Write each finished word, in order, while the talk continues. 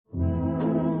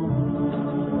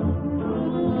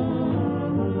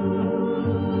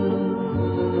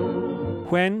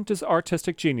When does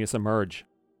artistic genius emerge?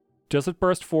 Does it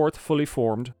burst forth fully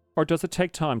formed, or does it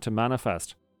take time to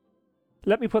manifest?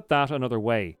 Let me put that another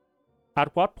way.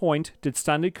 At what point did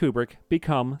Stanley Kubrick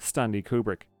become Stanley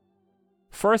Kubrick?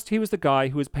 First, he was the guy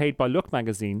who was paid by Look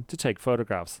magazine to take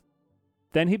photographs.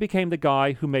 Then he became the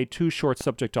guy who made 2 short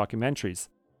subject documentaries.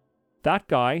 That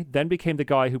guy then became the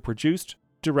guy who produced,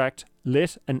 directed,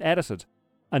 lit and edited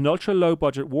an ultra-low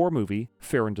budget war movie,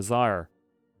 Fear and Desire,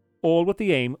 all with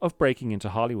the aim of breaking into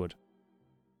Hollywood.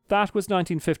 That was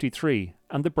 1953,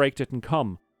 and the break didn't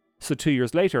come, so 2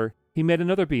 years later he made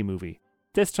another B-movie,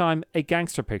 this time a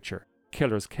gangster picture,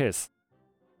 Killer's Kiss.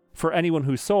 For anyone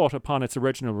who saw it upon its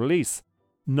original release,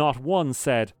 not one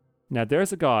said, "Now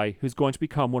there's a guy who's going to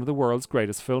become one of the world's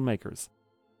greatest filmmakers."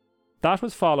 That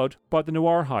was followed by the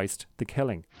noir heist, The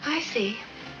Killing. I see.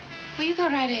 Well, you go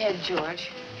right ahead,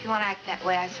 George. If you want to act that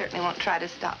way, I certainly won't try to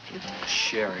stop you.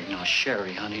 Sherry, now,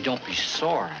 Sherry, honey, don't be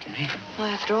sore at me. Well,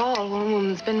 after all, one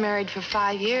woman's been married for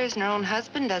 5 years and her own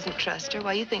husband doesn't trust her.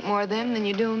 Why, you think more of them than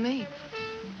you do of me.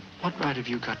 What right have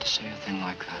you got to say a thing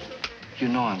like that? You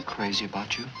know I'm crazy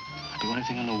about you. I'd do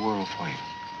anything in the world for you.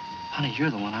 Honey, you're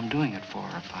the one I'm doing it for.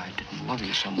 If I didn't love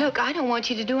you so much... Look, I don't want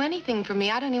you to do anything for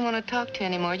me. I don't even want to talk to you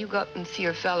anymore. You go up and see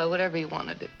your fellow, whatever you want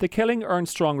to do. The Killing earned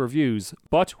strong reviews,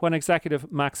 but when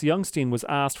executive Max Youngstein was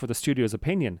asked for the studio's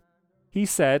opinion, he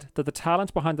said that the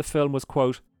talent behind the film was,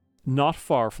 quote, not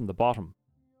far from the bottom,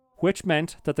 which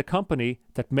meant that the company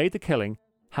that made The Killing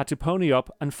had to pony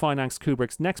up and finance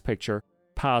Kubrick's next picture,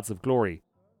 Paths of Glory.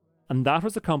 And that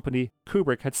was the company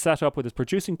Kubrick had set up with his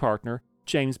producing partner,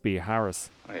 James B.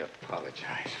 Harris. I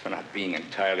apologize for not being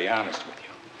entirely honest with you.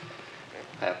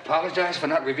 I apologize for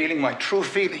not revealing my true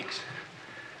feelings.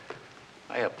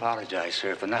 I apologize,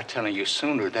 sir, for not telling you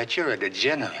sooner that you're a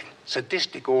degenerate,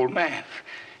 sadistic old man.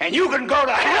 And you can go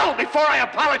to hell before I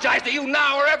apologize to you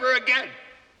now or ever again.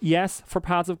 Yes, for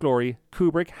Paths of Glory,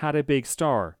 Kubrick had a big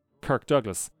star, Kirk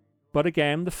Douglas, but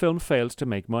again the film failed to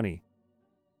make money.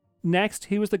 Next,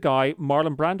 he was the guy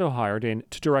Marlon Brando hired in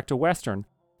to direct a western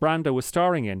Brando was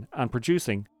starring in and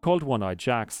producing, called One-Eyed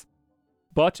Jacks.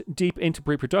 But deep into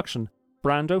pre-production,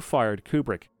 Brando fired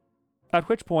Kubrick, at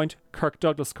which point Kirk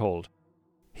Douglas called.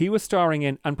 He was starring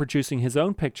in and producing his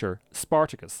own picture,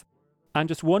 Spartacus, and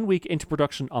just 1 week into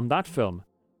production on that film,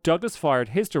 Douglas fired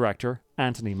his director,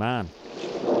 Anthony Mann.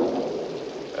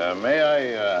 May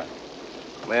I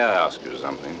ask you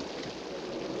something?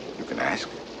 You can ask.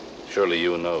 Surely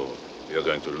you know you're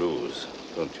going to lose,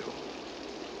 don't you?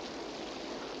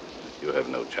 You have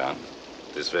no chance.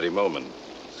 This very moment,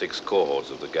 6 cohorts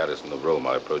of the garrison of Rome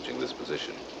are approaching this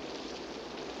position.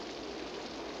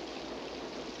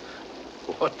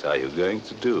 What are you going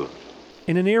to do?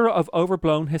 In an era of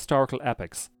overblown historical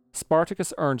epics,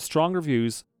 Spartacus earned strong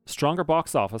reviews, stronger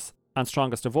box office, and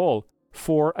strongest of all,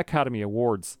 4 Academy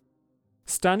Awards.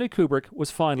 Stanley Kubrick was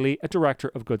finally a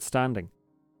director of good standing.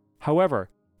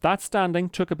 However, that standing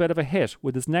took a bit of a hit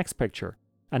with his next picture,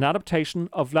 an adaptation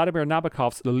of Vladimir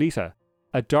Nabokov's Lolita,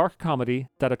 a dark comedy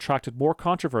that attracted more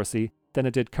controversy than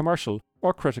it did commercial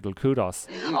or critical kudos.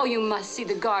 Oh, you must see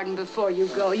the garden before you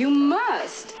go. You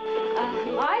must.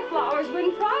 My flowers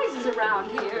win prizes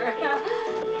around here.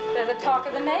 They're the talk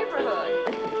of the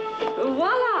neighborhood.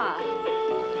 Voila!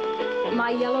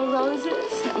 My yellow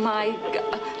roses,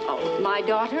 my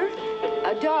daughter.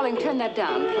 Darling, turn that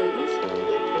down, please.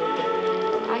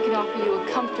 I can offer you a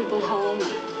comfortable home,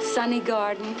 a sunny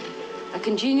garden, a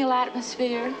congenial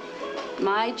atmosphere,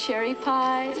 my cherry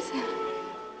pies.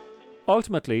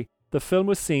 Ultimately, the film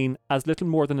was seen as little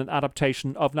more than an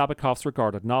adaptation of Nabokov's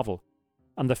regarded novel,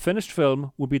 and the finished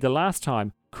film would be the last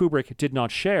time Kubrick did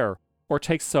not share or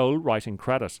take sole writing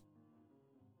credit.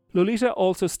 Lolita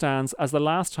also stands as the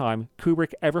last time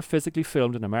Kubrick ever physically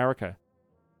filmed in America.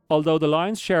 Although the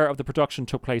lion's share of the production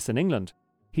took place in England,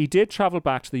 he did travel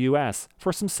back to the US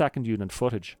for some second unit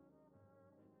footage.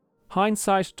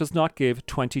 Hindsight does not give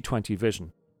 20/20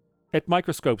 vision. It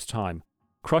microscopes time,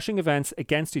 crushing events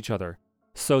against each other,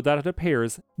 so that it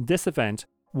appears this event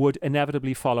would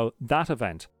inevitably follow that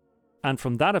event, and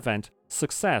from that event,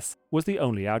 success was the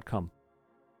only outcome.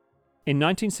 In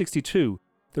 1962,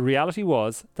 the reality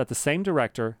was that the same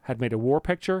director had made a war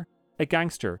picture, a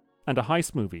gangster, and a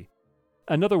heist movie,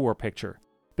 another war picture,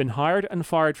 been hired and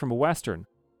fired from a western,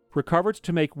 recovered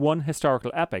to make one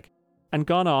historical epic, and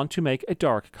gone on to make a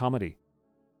dark comedy.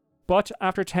 But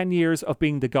after 10 years of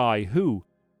being the guy who,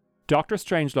 Dr.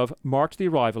 Strangelove marked the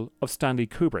arrival of Stanley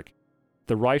Kubrick,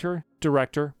 the writer,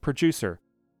 director, producer,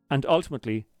 and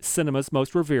ultimately cinema's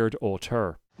most revered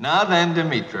auteur. Now then,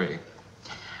 Dmitri,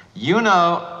 you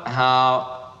know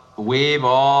how we've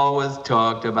always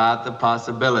talked about the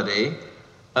possibility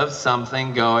of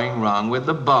something going wrong with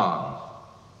the bomb.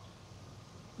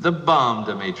 The bomb,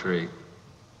 Dmitri.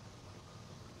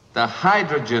 The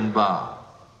hydrogen bomb.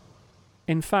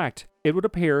 In fact, it would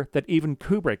appear that even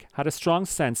Kubrick had a strong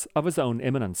sense of his own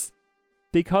imminence,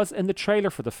 because in the trailer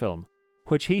for the film,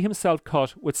 which he himself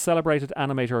cut with celebrated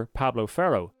animator Pablo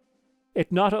Ferro,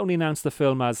 it not only announced the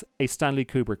film as a Stanley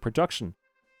Kubrick production,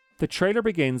 the trailer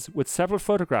begins with several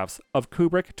photographs of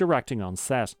Kubrick directing on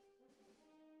set.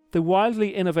 The wildly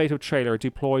innovative trailer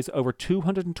deploys over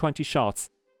 220 shots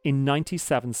in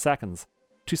 97 seconds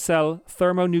to sell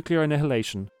thermonuclear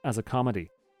annihilation as a comedy.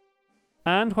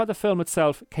 And while the film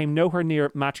itself came nowhere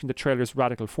near matching the trailer's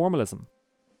radical formalism,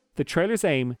 the trailer's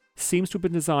aim seems to have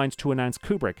been designed to announce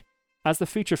Kubrick as the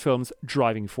feature film's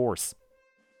driving force.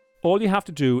 All you have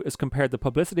to do is compare the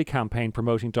publicity campaign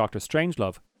promoting Dr.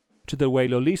 Strangelove to the way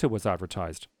Lolita was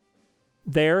advertised.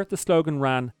 There, the slogan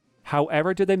ran,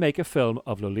 "However did they make a film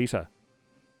of Lolita?"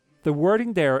 The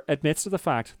wording there admits to the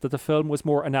fact that the film was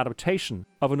more an adaptation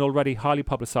of an already highly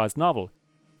publicised novel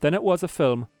than it was a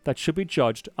film that should be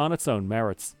judged on its own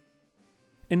merits.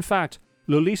 In fact,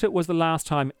 Lolita was the last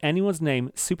time anyone's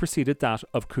name superseded that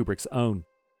of Kubrick's own.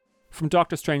 From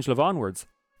Dr. Strangelove onwards,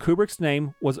 Kubrick's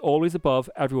name was always above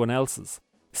everyone else's,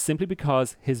 simply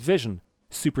because his vision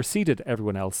superseded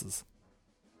everyone else's.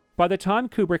 By the time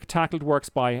Kubrick tackled works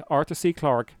by Arthur C.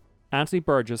 Clarke, Anthony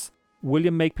Burgess,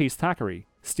 William Makepeace Thackeray,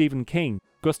 Stephen King,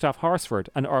 Gustav Horsford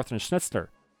and Arthur Schnitzler,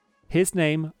 his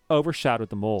name overshadowed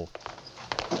them all.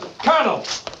 Colonel!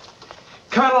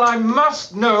 Colonel, I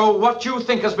must know what you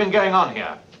think has been going on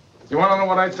here. You want to know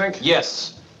what I think?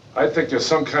 Yes. I think you're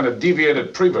some kind of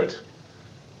deviated prevert.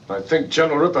 I think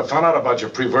General Ripper found out about your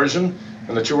preversion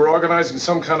and that you were organizing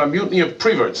some kind of mutiny of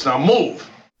preverts. Now move!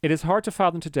 It is hard to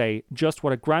fathom today just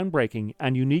what a groundbreaking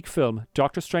and unique film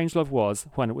Dr. Strangelove was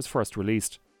when it was first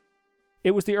released.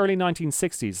 It was the early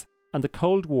 1960s, and the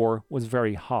Cold War was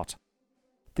very hot.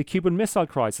 The Cuban Missile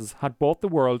Crisis had brought the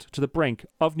world to the brink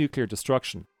of nuclear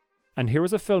destruction, and here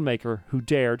was a filmmaker who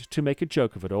dared to make a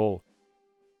joke of it all.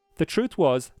 The truth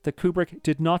was that Kubrick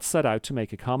did not set out to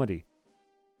make a comedy.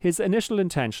 His initial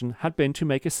intention had been to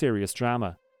make a serious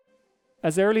drama.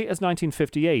 As early as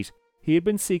 1958, he had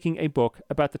been seeking a book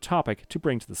about the topic to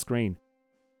bring to the screen.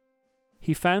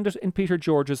 He found it in Peter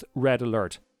George's Red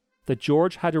Alert, that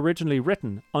George had originally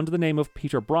written under the name of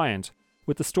Peter Bryant,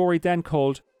 with the story then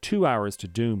called 2 Hours to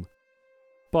Doom.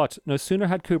 But no sooner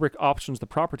had Kubrick optioned the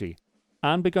property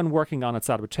and begun working on its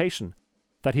adaptation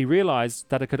that he realised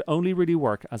that it could only really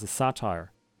work as a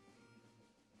satire.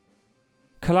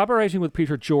 Collaborating with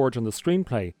Peter George on the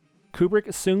screenplay,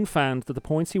 Kubrick soon found that the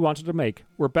points he wanted to make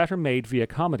were better made via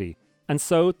comedy, and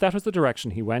so that was the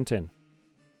direction he went in.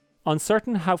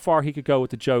 Uncertain how far he could go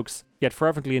with the jokes, yet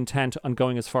fervently intent on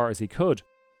going as far as he could,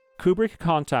 Kubrick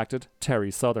contacted Terry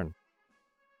Southern.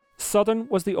 Southern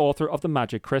was the author of The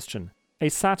Magic Christian, a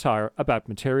satire about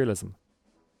materialism.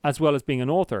 As well as being an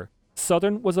author,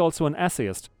 Southern was also an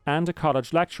essayist and a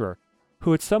college lecturer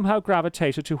who had somehow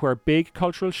gravitated to where big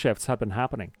cultural shifts had been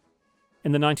happening.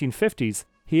 In the 1950s,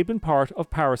 he had been part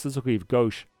of Paris's Rive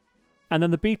Gauche, and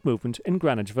then the Beat movement in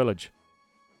Greenwich Village.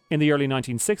 In the early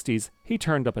 1960s, he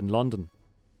turned up in London.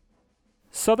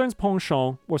 Southern's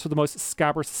penchant was for the most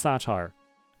scabrous satire,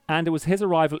 and it was his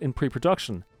arrival in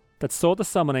pre-production that saw the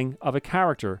summoning of a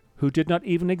character who did not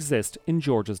even exist in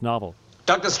George's novel.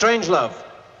 Dr. Strangelove,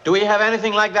 do we have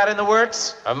anything like that in the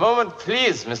works? A moment,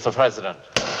 please, Mr. President.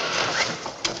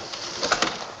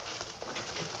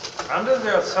 Under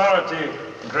the authority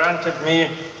granted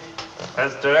me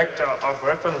as Director of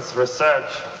Weapons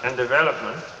Research and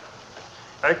Development,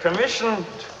 I commissioned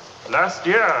last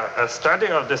year a study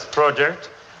of this project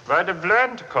by the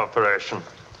Bland Corporation.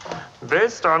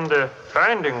 Based on the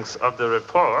findings of the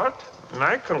report,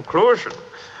 my conclusion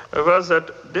was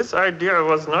that this idea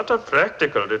was not a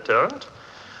practical deterrent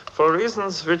for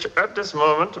reasons which at this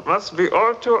moment must be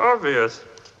all too obvious.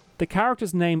 The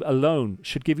character's name alone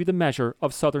should give you the measure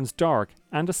of Southern's dark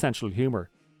and essential humour.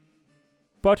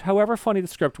 But however funny the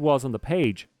script was on the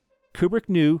page, Kubrick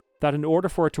knew that in order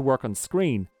for it to work on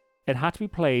screen, it had to be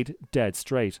played dead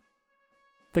straight.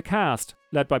 The cast,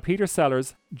 led by Peter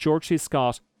Sellers, George C.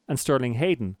 Scott and Sterling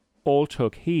Hayden, all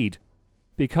took heed,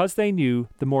 because they knew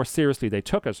the more seriously they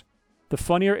took it, the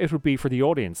funnier it would be for the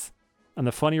audience, and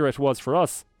the funnier it was for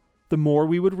us, the more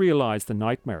we would realise the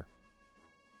nightmare.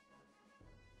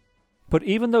 But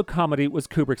even though comedy was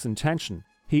Kubrick's intention,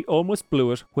 he almost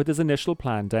blew it with his initial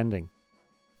planned ending.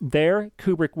 There,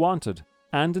 Kubrick wanted,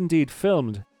 and indeed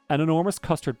filmed, an enormous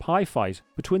custard pie fight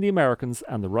between the Americans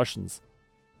and the Russians.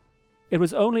 It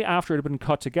was only after it had been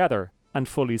cut together and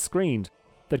fully screened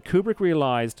that Kubrick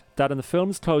realised that in the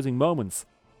film's closing moments,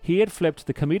 he had flipped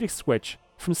the comedic switch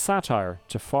from satire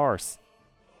to farce.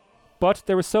 But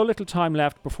there was so little time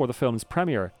left before the film's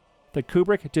premiere that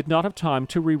Kubrick did not have time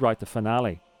to rewrite the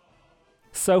finale.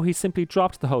 So he simply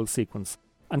dropped the whole sequence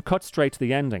and cut straight to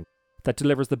the ending that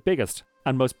delivers the biggest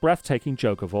and most breathtaking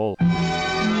joke of all.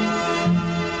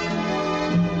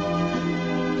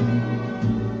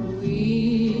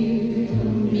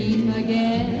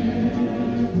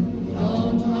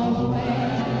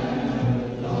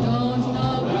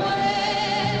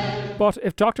 But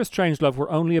if Dr. Strangelove were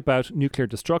only about nuclear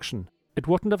destruction, it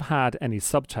wouldn't have had any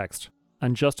subtext.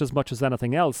 And just as much as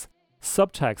anything else,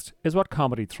 subtext is what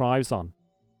comedy thrives on.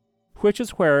 Which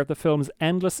is where the film's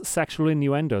endless sexual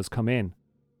innuendos come in.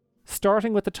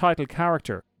 Starting with the title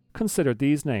character, consider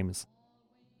these names: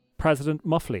 President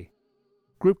Muffley,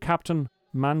 Group Captain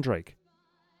Mandrake,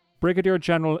 Brigadier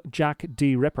General Jack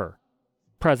D. Ripper,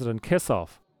 President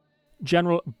Kissoff,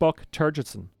 General Buck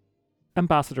Turgidson,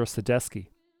 Ambassador Sadesky.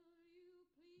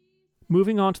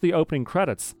 Moving on to the opening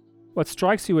credits, what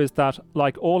strikes you is that,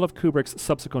 like all of Kubrick's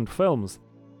subsequent films,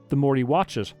 the more you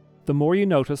watch it, the more you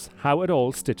notice how it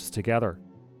all stitches together.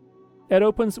 It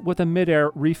opens with a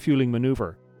mid-air refueling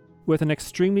maneuver, with an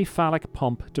extremely phallic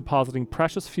pump depositing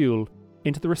precious fuel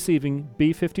into the receiving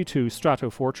B-52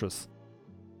 Stratofortress.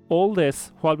 All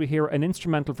this while we hear an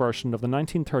instrumental version of the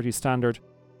 1930s standard,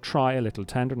 Try a Little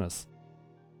Tenderness.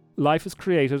 Life is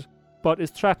created, but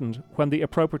is threatened when the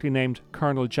appropriately named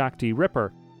Colonel Jack D.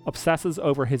 Ripper obsesses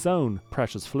over his own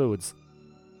precious fluids.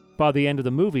 By the end of the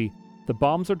movie, the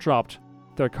bombs are dropped,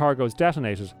 their cargoes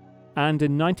detonated, and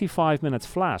in 95 minutes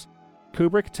flat,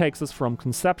 Kubrick takes us from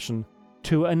conception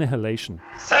to annihilation.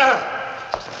 Sir,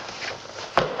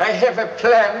 I have a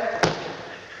plan.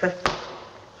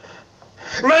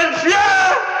 Monsieur!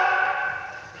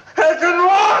 I can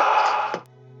walk!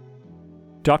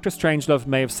 Dr. Strangelove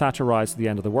may have satirized the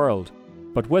end of the world,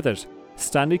 but with it,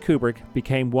 Stanley Kubrick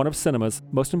became one of cinema's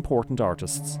most important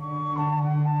artists.